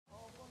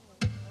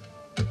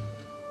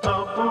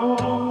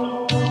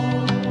Oh,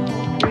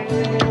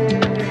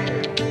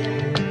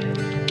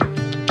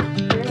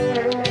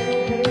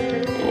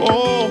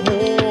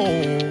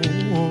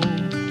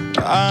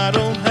 I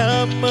don't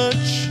have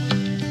much,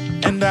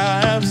 and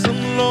I have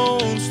some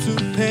loans to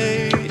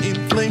pay.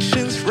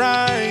 Inflation's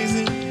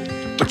rising,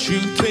 but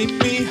you take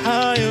me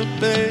higher,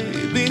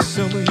 baby.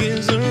 So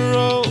here's a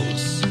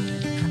rose.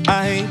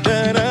 I hate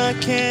that I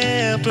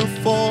can't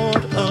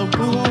afford a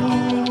bouquet.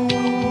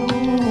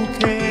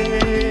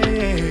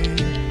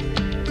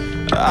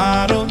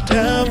 I don't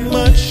have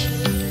much,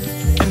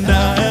 and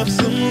I have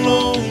some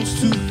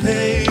loans to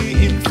pay.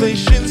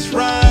 Inflation's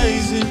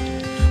rising,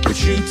 but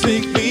you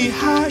take me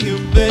higher,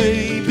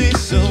 baby.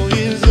 So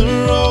here's a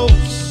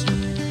rose.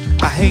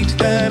 I hate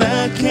that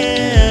I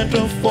can't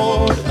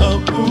afford a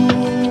bouquet,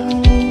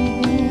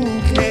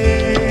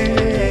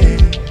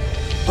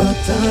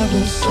 but I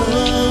will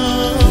someday.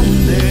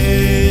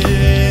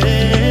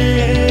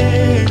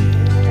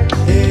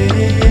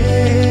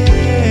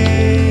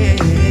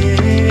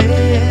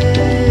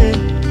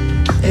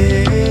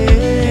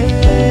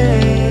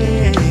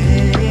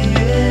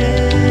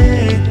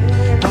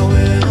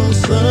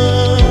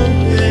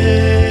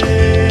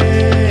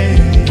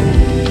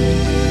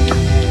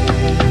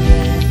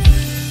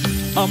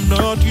 I'm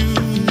not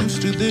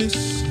used to this,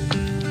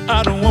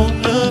 I don't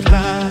wanna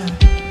lie.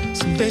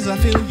 Some days I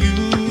feel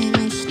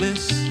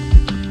useless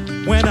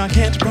when I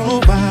can't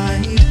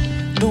provide.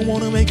 Don't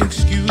wanna make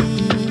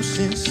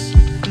excuses.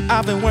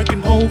 I've been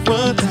working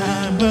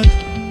overtime, but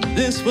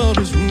this world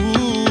is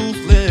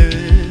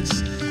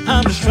ruthless.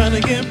 I'm just trying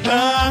to get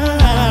by.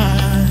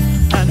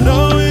 I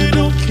know you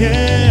don't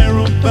care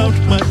about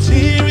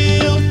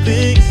material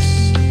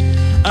things.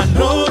 I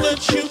know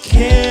that you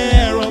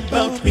care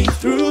about me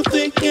through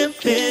thick and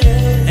thin,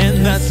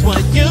 and that's why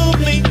you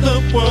mean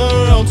the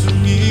world to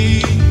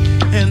me,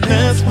 and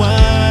that's why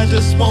I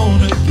just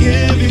wanna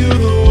give you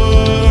the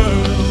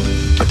world.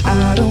 But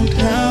I don't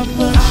have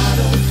much,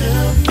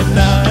 and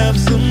I have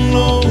some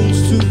loans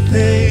to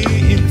pay.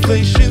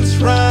 Inflation's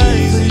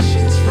rising,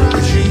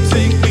 but you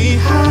take me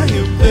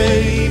higher,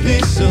 baby.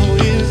 So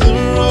here's a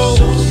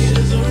rose.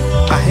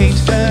 I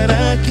hate that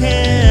I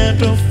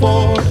can't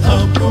afford a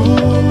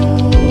bouquet,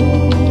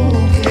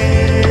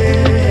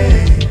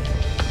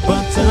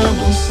 but I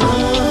will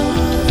someday.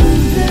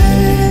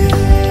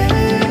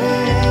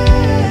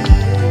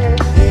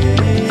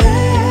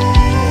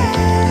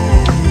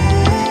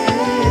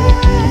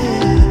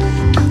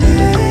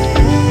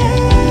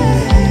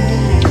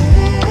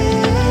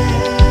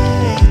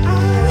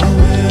 I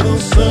will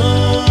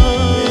someday.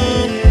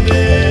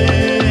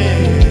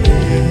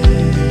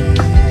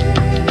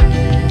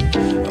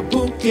 A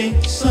bouquet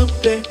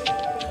someday.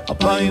 I'll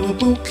buy you a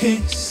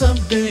bouquet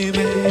someday,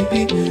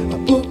 baby. A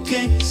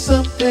bouquet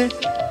someday.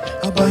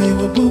 I'll buy you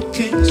a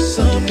bouquet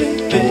someday,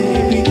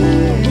 baby.